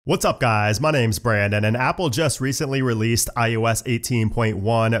What's up guys, my name's Brandon and Apple just recently released iOS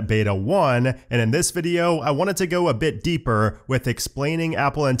 18.1 Beta 1, and in this video I wanted to go a bit deeper with explaining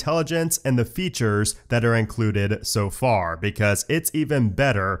Apple Intelligence and the features that are included so far, because it's even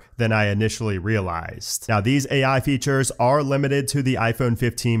better than I initially realized. Now these AI features are limited to the iPhone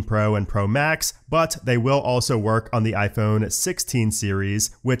 15 Pro and Pro Max, but they will also work on the iPhone 16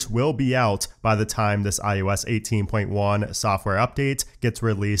 series, which will be out by the time this iOS 18.1 software update gets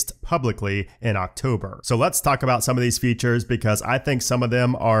released publicly in October. So let's talk about some of these features because I think some of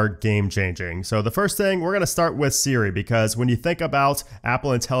them are game changing. So the first thing, we're going to start with Siri, because when you think about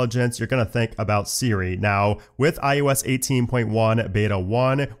Apple Intelligence, you're going to think about Siri. Now with iOS 18.1 Beta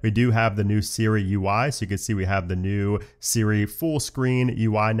 1, we do have the new Siri UI. So you can see we have the new Siri full screen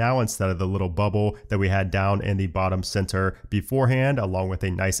UI now instead of the little bubble that we had down in the bottom center beforehand, along with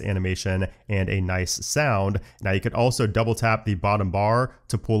a nice animation and a nice sound. Now you could also double tap the bottom bar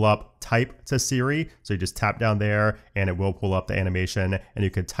to pull up type to Siri. So you just tap down there and it will pull up the animation and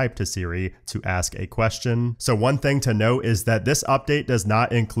you can type to Siri to ask a question. So one thing to note is that this update does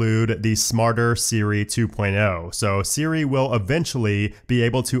not include the smarter Siri 2.0. So Siri will eventually be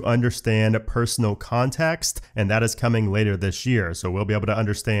able to understand personal context, and that is coming later this year. So we'll be able to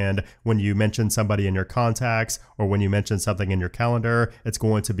understand when you mention somebody in your contacts or when you mention something in your calendar, it's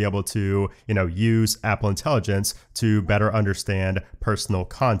going to be able to, use Apple Intelligence to better understand personal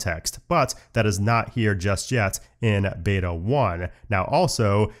context. But that is not here just yet in Beta 1. Now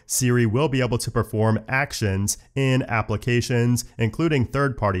also, Siri will be able to perform actions in applications, including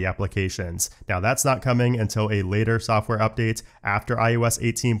third-party applications. Now that's not coming until a later software update after iOS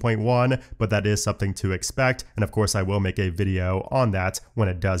 18.1, but that is something to expect. And of course, I will make a video on that when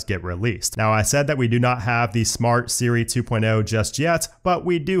it does get released. Now I said that we do not have the smart Siri 2.0 just yet, but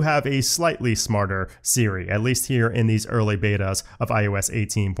we do have a slightly smarter Siri, at least here in these early betas of iOS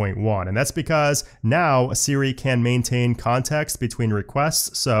 18.1. And that's because now Siri can maintain context between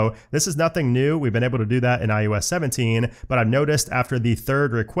requests. So this is nothing new. We've been able to do that in iOS 17, but I've noticed after the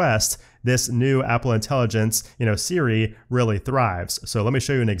third request, this new Apple Intelligence, Siri really thrives. So let me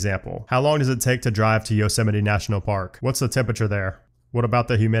show you an example. How long does it take to drive to Yosemite National Park? What's the temperature there? What about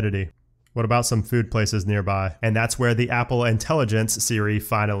the humidity? What about some food places nearby? And that's where the Apple Intelligence Siri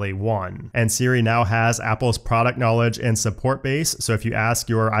finally won. And Siri now has Apple's product knowledge and support base. So if you ask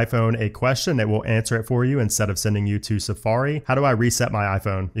your iPhone a question, it will answer it for you instead of sending you to Safari. How do I reset my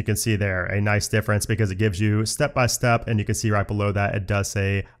iPhone? You can see there a nice difference because it gives you step by step, and you can see right below that it does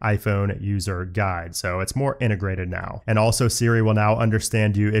say iPhone user guide. So it's more integrated now. And also Siri will now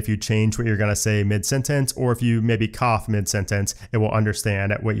understand you if you change what you're going to say mid-sentence, or if you maybe cough mid-sentence, it will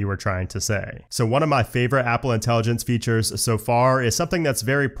understand what you were trying to say. So one of my favorite Apple Intelligence features so far is something that's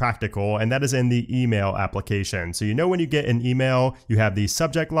very practical, and that is in the email application. So when you get an email, you have the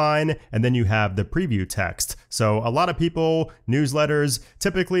subject line and then you have the preview text. So a lot of people, newsletters,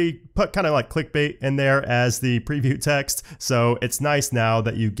 typically put kind of like clickbait in there as the preview text. So it's nice now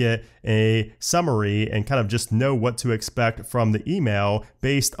that you get a summary and kind of just know what to expect from the email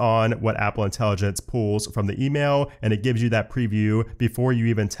based on what Apple Intelligence pulls from the email, and it gives you that preview before you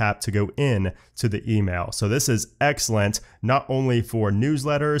even tap to go in to the email. So this is excellent, not only for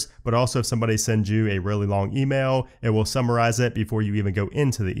newsletters, but also if somebody sends you a really long email, it will summarize it before you even go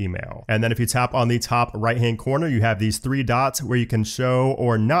into the email. And then if you tap on the top right-hand corner, you have these three dots where you can show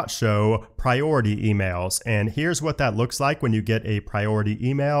or not show priority emails. And here's what that looks like when you get a priority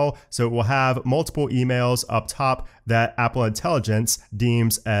email. So it will have multiple emails up top that Apple Intelligence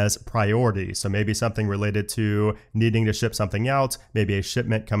deems as priority. So maybe something related to needing to ship something out, maybe a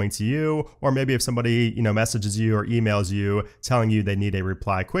shipment coming to you, or maybe if somebody, messages you or emails you telling you they need a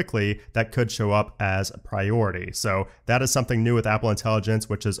reply quickly, that could show up as a priority. So that is something new with Apple Intelligence,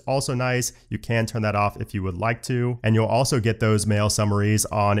 which is also nice. You can turn that off if you would like to. And you'll also get those mail summaries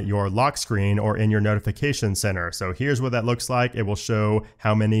on your lock screen or in your notification center. So here's what that looks like. It will show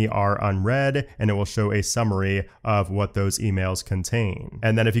how many are unread, and it will show a summary of what those emails contain.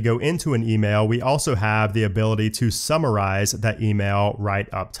 And then if you go into an email, we also have the ability to summarize that email right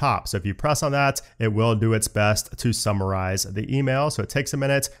up top. So if you press on that, it will do its best to summarize the email. So it takes a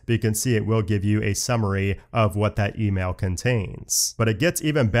minute, but you can see it will give you a summary of what that email contains. But it gets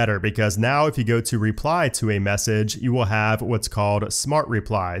even better because now if you go to reply to a message, you will have what's called smart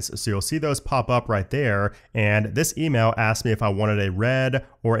replies. So you'll see those pop up right there. And this email asked me if I wanted a red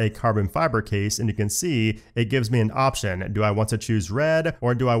or a carbon fiber case. And you can see it gives me an option. Do I want to choose red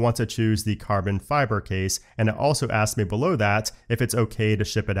or do I want to choose the carbon fiber case? And it also asked me below that if it's okay to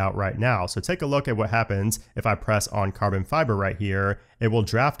ship it out right now. So take a look at what happens if I press on carbon fiber right here. It will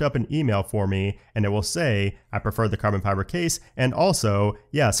draft up an email for me and it will say, I prefer the carbon fiber case, and also,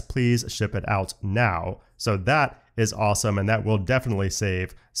 yes, please ship it out now. So that is awesome, and that will definitely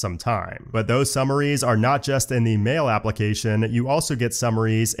save some time. But those summaries are not just in the mail application. You also get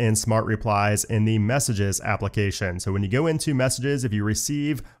summaries and smart replies in the messages application. So when you go into messages, if you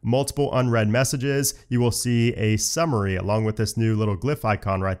receive multiple unread messages, you will see a summary along with this new little glyph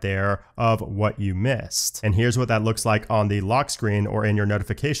icon right there of what you missed. And here's what that looks like on the lock screen or in your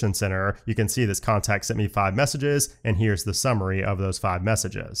notification center. You can see this contact sent me 5 messages, and here's the summary of those 5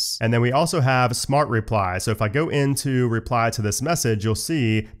 messages. And then we also have smart replies. So if I go into reply to this message, you'll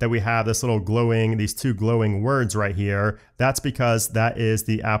see that we have this little glowing, these 2 glowing words right here. That's because that is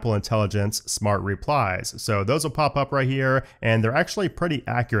the Apple Intelligence smart replies. So those will pop up right here, and they're actually pretty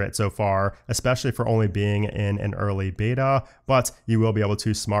accurate so far, especially for only being in an early beta, but you will be able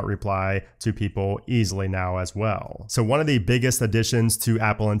to smart reply to people easily now as well. So one of the biggest additions to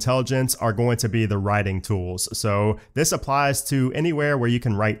Apple Intelligence are going to be the writing tools. So this applies to anywhere where you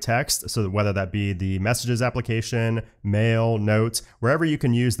can write text. So whether that be the messages application, mail, notes, wherever you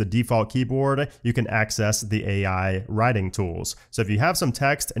can use the default keyboard, you can access the AI writing tools. So if you have some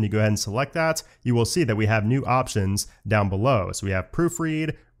text and you go ahead and select that, you will see that we have new options down below. So we have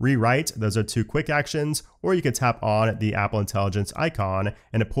proofread, rewrite, those are 2 quick actions, or you can tap on the Apple Intelligence icon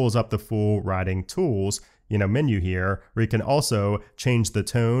and it pulls up the full writing tools menu here, where you can also change the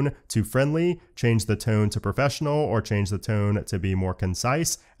tone to friendly, change the tone to professional, or change the tone to be more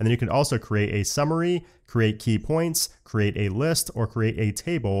concise. And then you can also create a summary, create key points, create a list, or create a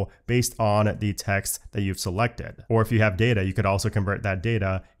table based on the text that you've selected. Or if you have data, you could also convert that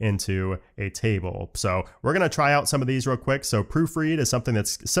data into a table. So we're going to try out some of these real quick. So proofread is something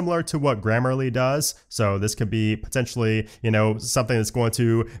that's similar to what Grammarly does. So this could be potentially, something that's going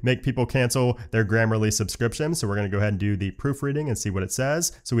to make people cancel their Grammarly subscription. So we're going to go ahead and do the proofreading and see what it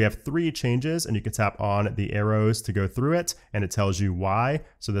says. So we have 3 changes, and you can tap on the arrows to go through it, and it tells you why.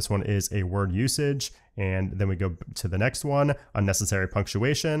 So this one is a word usage. And then we go to the next one, unnecessary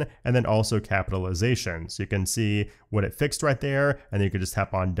punctuation, and then also capitalization. So you can see what it fixed right there, and then you can just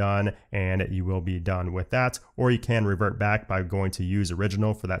tap on done, and you will be done with that. Or you can revert back by going to use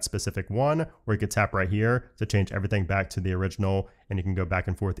original for that specific one, or you can tap right here to change everything back to the original, and you can go back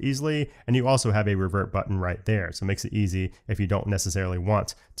and forth easily. And you also have a revert button right there. So it makes it easy if you don't necessarily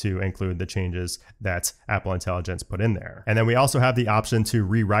want to include the changes that Apple Intelligence put in there. And then we also have the option to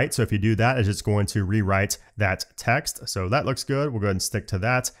rewrite. So if you do that, it's just going to rewrite that text. So that looks good. We'll go ahead and stick to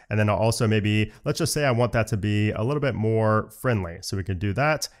that. And then I'll also maybe, let's just say I want that to be a little bit more friendly. So we could do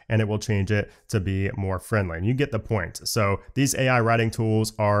that, and it will change it to be more friendly. And you get the point. So these AI writing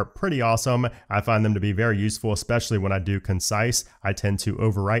tools are pretty awesome. I find them to be very useful, especially when I do concise. I tend to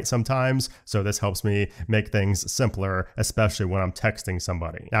overwrite sometimes. So this helps me make things simpler, especially when I'm texting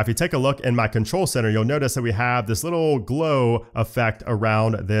somebody. Now, if you take a look in my control center, you'll notice that we have this little glow effect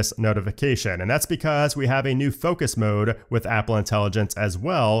around this notification. And that's because we have a new focus mode with Apple Intelligence as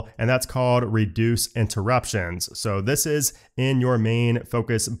well, and that's called Reduce Interruptions. So this is in your main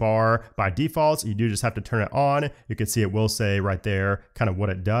focus bar by default. You do just have to turn it on. You can see it will say right there kind of what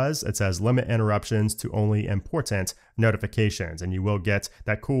it does. It says limit interruptions to only important notifications, and you will get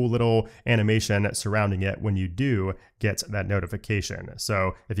that cool little animation surrounding it when you do get that notification.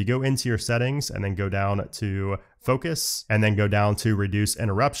 So if you go into your settings and then go down to focus and then go down to reduce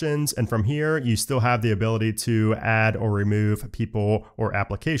interruptions, and from here you still have the ability to add or remove people or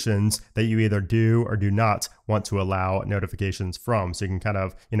applications that you either do or do not want to allow notifications from. So you can kind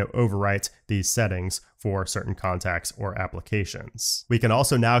of, overwrite these settings for certain contacts or applications. We can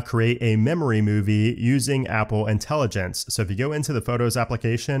also now create a memory movie using Apple Intelligence. So if you go into the Photos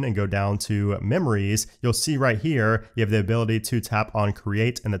application and go down to Memories, you'll see right here, you have the ability to tap on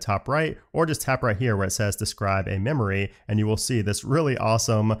Create in the top right, or just tap right here where it says Describe a Memory, and you will see this really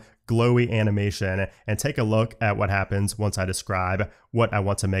awesome glowy animation, and take a look at what happens once I describe what I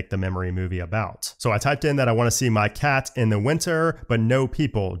want to make the memory movie about. So I typed in that I want to see my cat in the winter, but no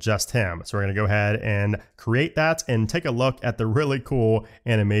people, just him. So we're going to go ahead and create that and take a look at the really cool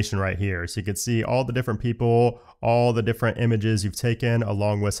animation right here. So you can see all the different people, all the different images you've taken,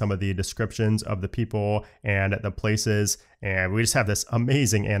 along with some of the descriptions of the people and the places. And we just have this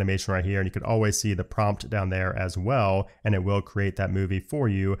amazing animation right here, and you can always see the prompt down there as well, and it will create that movie for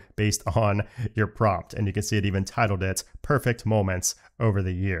you based on your prompt. And you can see it even titled it Perfect Moments over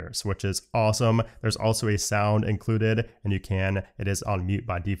the years, which is awesome. There's also a sound included, and it is on mute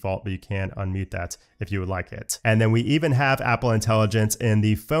by default, but you can unmute that if you would like it. And then we even have Apple Intelligence in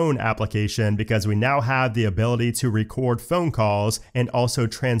the phone application because we now have the ability to record phone calls and also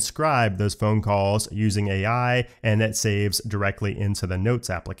transcribe those phone calls using AI, and it saves directly into the Notes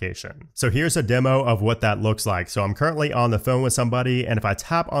application. So here's a demo of what that looks like. So I'm currently on the phone with somebody, and if I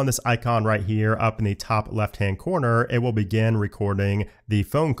tap on this icon right here up in the top left-hand corner, it will begin recording the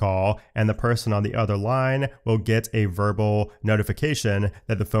phone call, and the person on the other line will get a verbal notification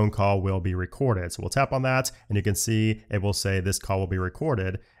that the phone call will be recorded. So we'll tap on that, and you can see it will say this call will be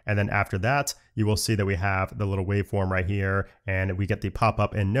recorded. And then after that, you will see that we have the little waveform right here, and we get the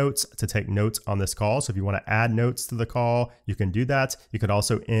pop-up in Notes to take notes on this call. So if you want to add notes to the call, you can do that. You could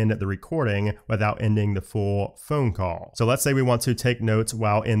also end the recording without ending the full phone call. So let's say we want to take notes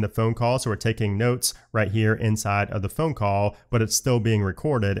while in the phone call. So we're taking notes right here inside of the phone call, but it's still being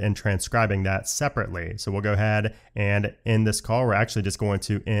recorded and transcribing that separately. So we'll go ahead and end this call. We're actually just going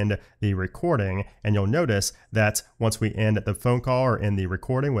to end the recording, and you'll notice that once we end the phone call or end the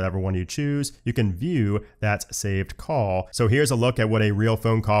recording, whatever one you choose, you can view that saved call. So here's a look at what a real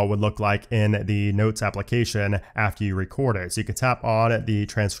phone call would look like in the Notes application after you record it. So you can tap on the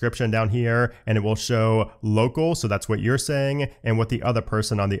transcription down here, and it will show local, so that's what you're saying, and what the other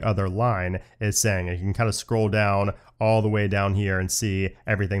person on the other line is saying. And you can kind of scroll down all the way down here and see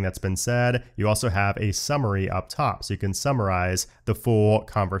everything that's been said. You also have a summary up top, so you can summarize the full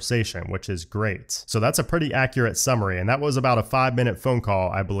conversation, which is great. So that's a pretty accurate summary, and that was about a 5-minute phone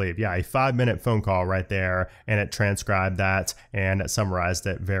call, I believe. Yeah, a 5-minute phone call right there, and it transcribed that and summarized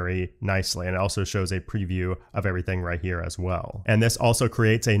it very nicely. And it also shows a preview of everything right here as well. And this also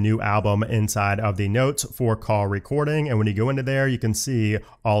creates a new album inside of the Notes for call recording, and when you go into there, you can see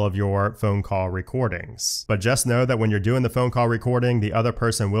all of your phone call recordings. But just know that when you're doing the phone call recording, the other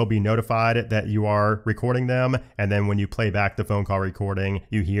person will be notified that you are recording them, and then when you play back the phone call recording,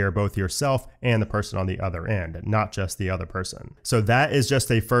 you hear both yourself and the person on the other end, not just the other person. So that is just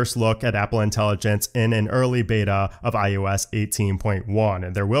a first look at Apple Intelligence in an early beta of iOS 18.1.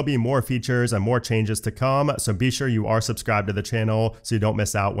 And there will be more features and more changes to come, so be sure you are subscribed to the channel so you don't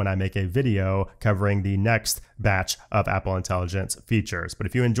miss out when I make a video covering the next batch of Apple Intelligence features. But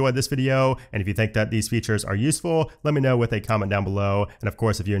if you enjoyed this video, and if you think that these features are useful, let me know with a comment down below. And of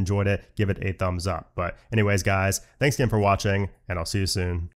course, if you enjoyed it, give it a thumbs up. But anyways, guys, thanks again for watching, and I'll see you soon.